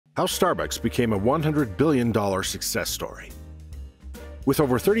How Starbucks became a $100 billion success story. With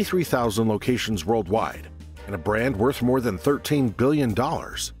over 33,000 locations worldwide and a brand worth more than $13 billion,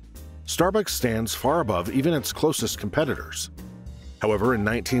 Starbucks stands far above even its closest competitors. However, in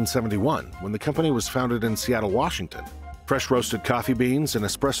 1971, when the company was founded in Seattle, Washington, fresh roasted coffee beans and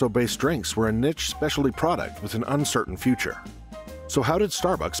espresso-based drinks were a niche specialty product with an uncertain future. So how did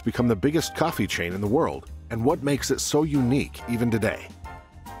Starbucks become the biggest coffee chain in the world, and what makes it so unique even today?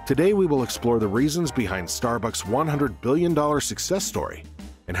 Today we will explore the reasons behind Starbucks' $100 billion success story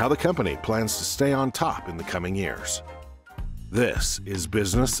and how the company plans to stay on top in the coming years. This is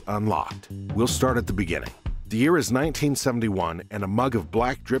Business Unlocked. We'll start at the beginning. The year is 1971 and a mug of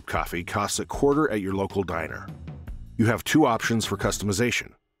black drip coffee costs a quarter at your local diner. You have two options for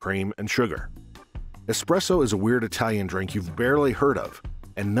customization, cream and sugar. Espresso is a weird Italian drink you've barely heard of,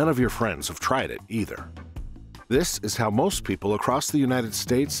 and none of your friends have tried it either. This is how most people across the United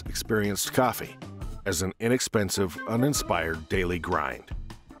States experienced coffee, as an inexpensive, uninspired daily grind.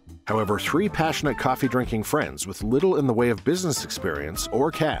 However, three passionate coffee-drinking friends with little in the way of business experience or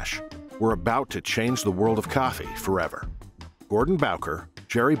cash were about to change the world of coffee forever. Gordon Bowker,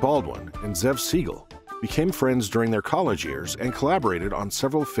 Jerry Baldwin, and Zev Siegel became friends during their college years and collaborated on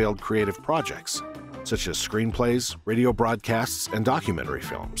several failed creative projects, such as screenplays, radio broadcasts, and documentary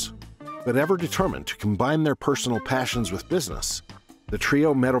films. But ever determined to combine their personal passions with business, the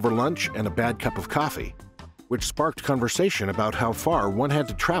trio met over lunch and a bad cup of coffee, which sparked conversation about how far one had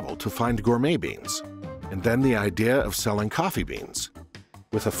to travel to find gourmet beans, and then the idea of selling coffee beans.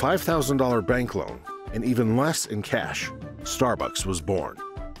 With a $5,000 bank loan and even less in cash, Starbucks was born.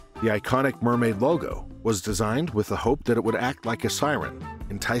 The iconic mermaid logo was designed with the hope that it would act like a siren,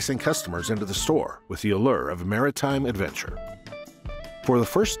 enticing customers into the store with the allure of maritime adventure. For the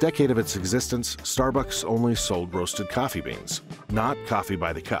first decade of its existence, Starbucks only sold roasted coffee beans, not coffee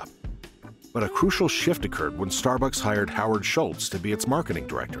by the cup. But a crucial shift occurred when Starbucks hired Howard Schultz to be its marketing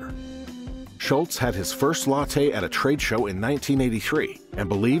director. Schultz had his first latte at a trade show in 1983 and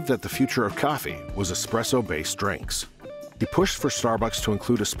believed that the future of coffee was espresso-based drinks. He pushed for Starbucks to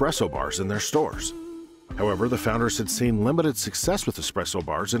include espresso bars in their stores. However, the founders had seen limited success with espresso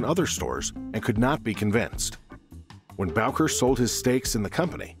bars in other stores and could not be convinced. When Bowker sold his stakes in the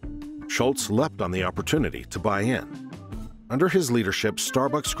company, Schultz leapt on the opportunity to buy in. Under his leadership,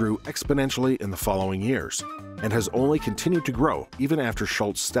 Starbucks grew exponentially in the following years and has only continued to grow even after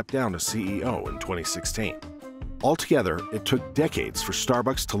Schultz stepped down as CEO in 2016. Altogether, it took decades for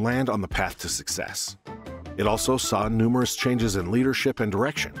Starbucks to land on the path to success. It also saw numerous changes in leadership and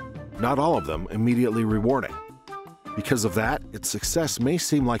direction, not all of them immediately rewarding. Because of that, its success may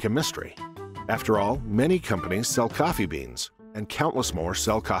seem like a mystery. After all, many companies sell coffee beans, and countless more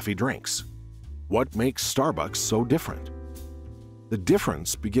sell coffee drinks. What makes Starbucks so different? The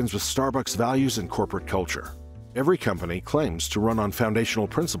difference begins with Starbucks' values and corporate culture. Every company claims to run on foundational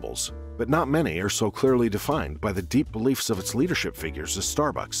principles, but not many are so clearly defined by the deep beliefs of its leadership figures as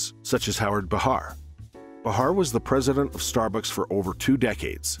Starbucks, such as Howard Behar. Behar was the president of Starbucks for over 2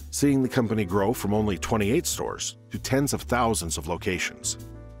 decades, seeing the company grow from only 28 stores to tens of thousands of locations.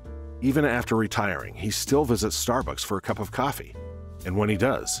 Even after retiring, he still visits Starbucks for a cup of coffee, and when he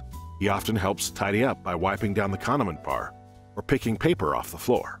does, he often helps tidy up by wiping down the condiment bar or picking paper off the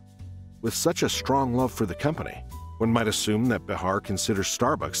floor. With such a strong love for the company, one might assume that Behar considers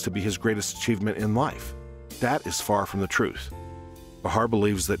Starbucks to be his greatest achievement in life. That is far from the truth. Behar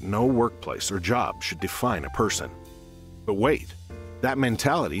believes that no workplace or job should define a person. But wait, that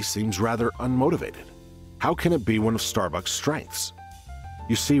mentality seems rather unmotivated. How can it be one of Starbucks' strengths?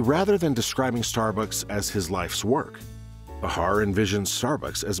 You see, rather than describing Starbucks as his life's work, Behar envisions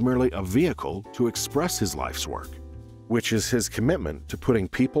Starbucks as merely a vehicle to express his life's work, which is his commitment to putting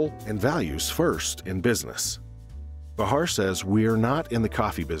people and values first in business. Behar says we are not in the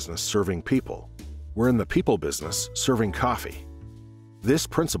coffee business serving people. We're in the people business serving coffee. This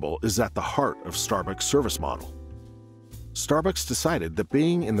principle is at the heart of Starbucks' service model. Starbucks decided that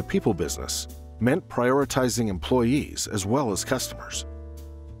being in the people business meant prioritizing employees as well as customers.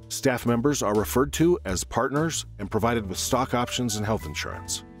 Staff members are referred to as partners and provided with stock options and health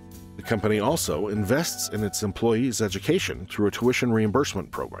insurance. The company also invests in its employees' education through a tuition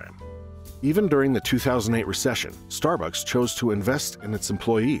reimbursement program. Even during the 2008 recession, Starbucks chose to invest in its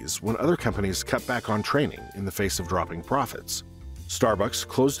employees when other companies cut back on training in the face of dropping profits. Starbucks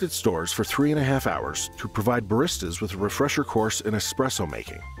closed its doors for 3.5 hours to provide baristas with a refresher course in espresso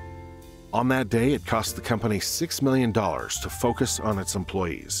making. On that day, it cost the company $6 million to focus on its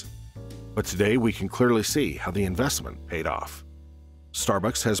employees. But today, we can clearly see how the investment paid off.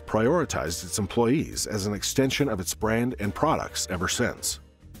 Starbucks has prioritized its employees as an extension of its brand and products ever since.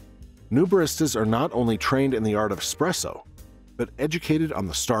 New baristas are not only trained in the art of espresso, but educated on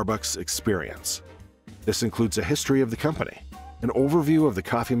the Starbucks experience. This includes a history of the company, an overview of the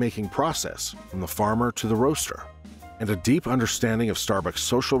coffee-making process from the farmer to the roaster, and a deep understanding of Starbucks'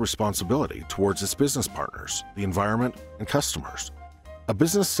 social responsibility towards its business partners, the environment, and customers. A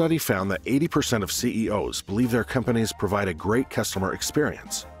business study found that 80% of CEOs believe their companies provide a great customer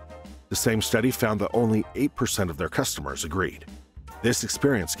experience. The same study found that only 8% of their customers agreed. This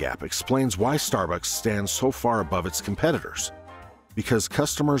experience gap explains why Starbucks stands so far above its competitors. Because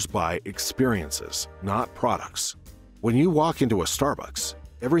customers buy experiences, not products. When you walk into a Starbucks,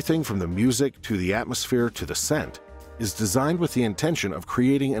 everything from the music to the atmosphere to the scent is designed with the intention of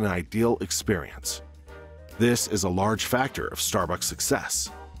creating an ideal experience. This is a large factor of Starbucks' success.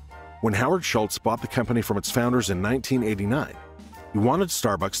 When Howard Schultz bought the company from its founders in 1989, he wanted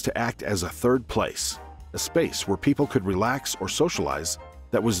Starbucks to act as a third place, a space where people could relax or socialize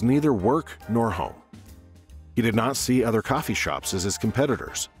that was neither work nor home. He did not see other coffee shops as his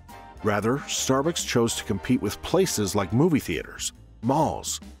competitors. Rather, Starbucks chose to compete with places like movie theaters,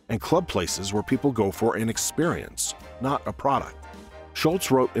 malls, and club places where people go for an experience, not a product. Schultz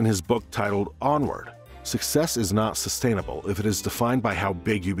wrote in his book titled Onward, "Success is not sustainable if it is defined by how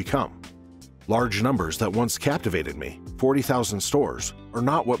big you become. Large numbers that once captivated me, 40,000 stores, are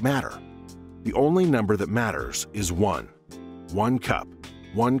not what matter. The only number that matters is one. One cup,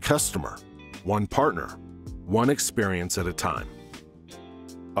 one customer, one partner, one experience at a time."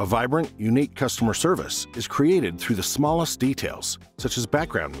 A vibrant, unique customer service is created through the smallest details, such as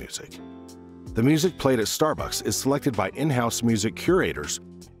background music. The music played at Starbucks is selected by in-house music curators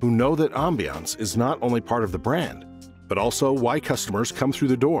who know that ambiance is not only part of the brand, but also why customers come through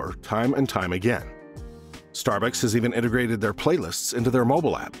the door time and time again. Starbucks has even integrated their playlists into their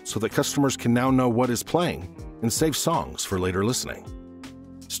mobile app so that customers can now know what is playing and save songs for later listening.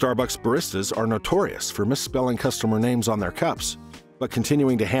 Starbucks baristas are notorious for misspelling customer names on their cups, but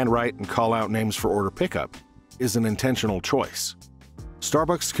continuing to handwrite and call out names for order pickup is an intentional choice.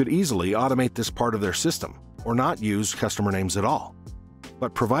 Starbucks could easily automate this part of their system or not use customer names at all.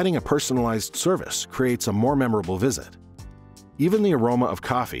 But providing a personalized service creates a more memorable visit. Even the aroma of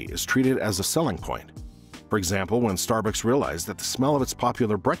coffee is treated as a selling point. For example, when Starbucks realized that the smell of its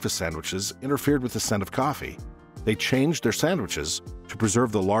popular breakfast sandwiches interfered with the scent of coffee, they changed their sandwiches to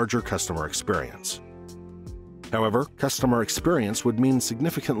preserve the larger customer experience. However, customer experience would mean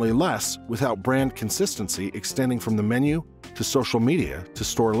significantly less without brand consistency extending from the menu to social media to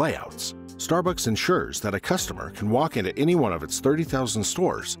store layouts. Starbucks ensures that a customer can walk into any one of its 30,000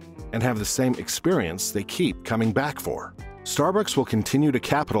 stores and have the same experience they keep coming back for. Starbucks will continue to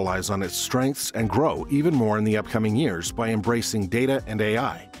capitalize on its strengths and grow even more in the upcoming years by embracing data and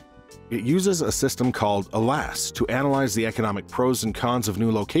AI. It uses a system called ALAS to analyze the economic pros and cons of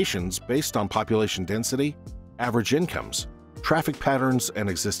new locations based on population density, average incomes, traffic patterns, and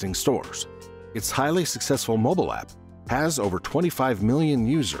existing stores. Its highly successful mobile app has over 25 million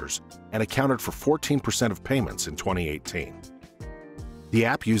users and accounted for 14% of payments in 2018. The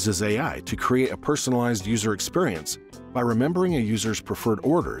app uses AI to create a personalized user experience by remembering a user's preferred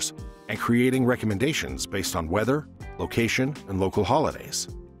orders and creating recommendations based on weather, location, and local holidays.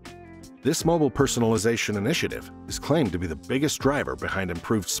 This mobile personalization initiative is claimed to be the biggest driver behind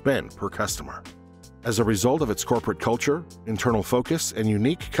improved spend per customer. As a result of its corporate culture, internal focus, and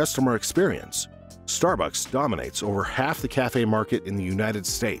unique customer experience, Starbucks dominates over half the cafe market in the United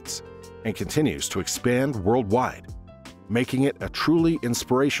States and continues to expand worldwide, making it a truly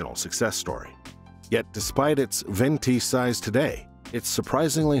inspirational success story. Yet despite its venti size today, its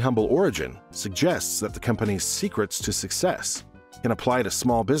surprisingly humble origin suggests that the company's secrets to success can apply to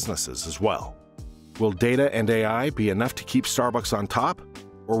small businesses as well. Will data and AI be enough to keep Starbucks on top?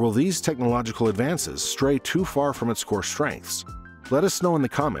 Or will these technological advances stray too far from its core strengths? Let us know in the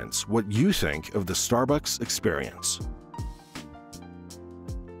comments what you think of the Starbucks experience.